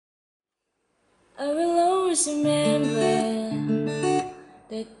I will always remember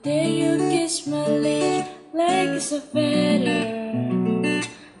the day you kissed my lips like it's a feather.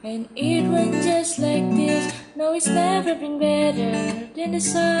 And it went just like this. No, it's never been better than the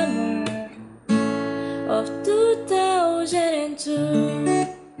summer of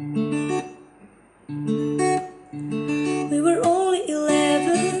 2002. We were only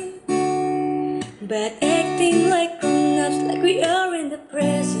 11, but acting like grown-ups, like we are in the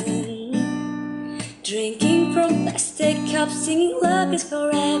present. Drinking from plastic cups, singing love is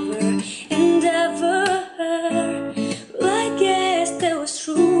forever and ever. Well, I guess that was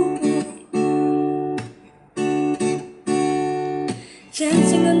true.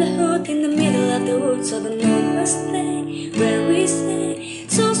 Dancing on the hood in the middle of the woods of an old Mustang, where we sang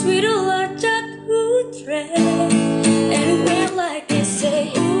so sweet all our childhood dread. And it went like this,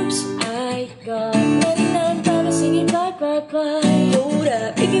 say, oops, I got 99 problems singing bye bye bye. Hold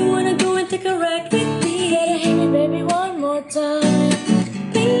up, if you wanna go and take a ride with me, gotta hit me baby one more time.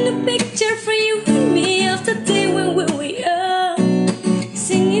 Paint a picture for you and me of the day when we were young,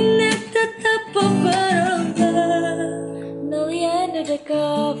 singing at the top of our love. Now we under the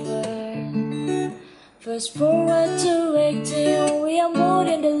cover. Fast forward to 18, we are more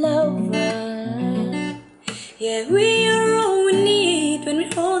than the lovers. Yeah, we are all we need when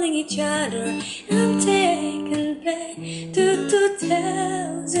we're holding each other. I'm taken back to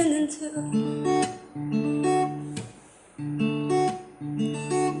 2002.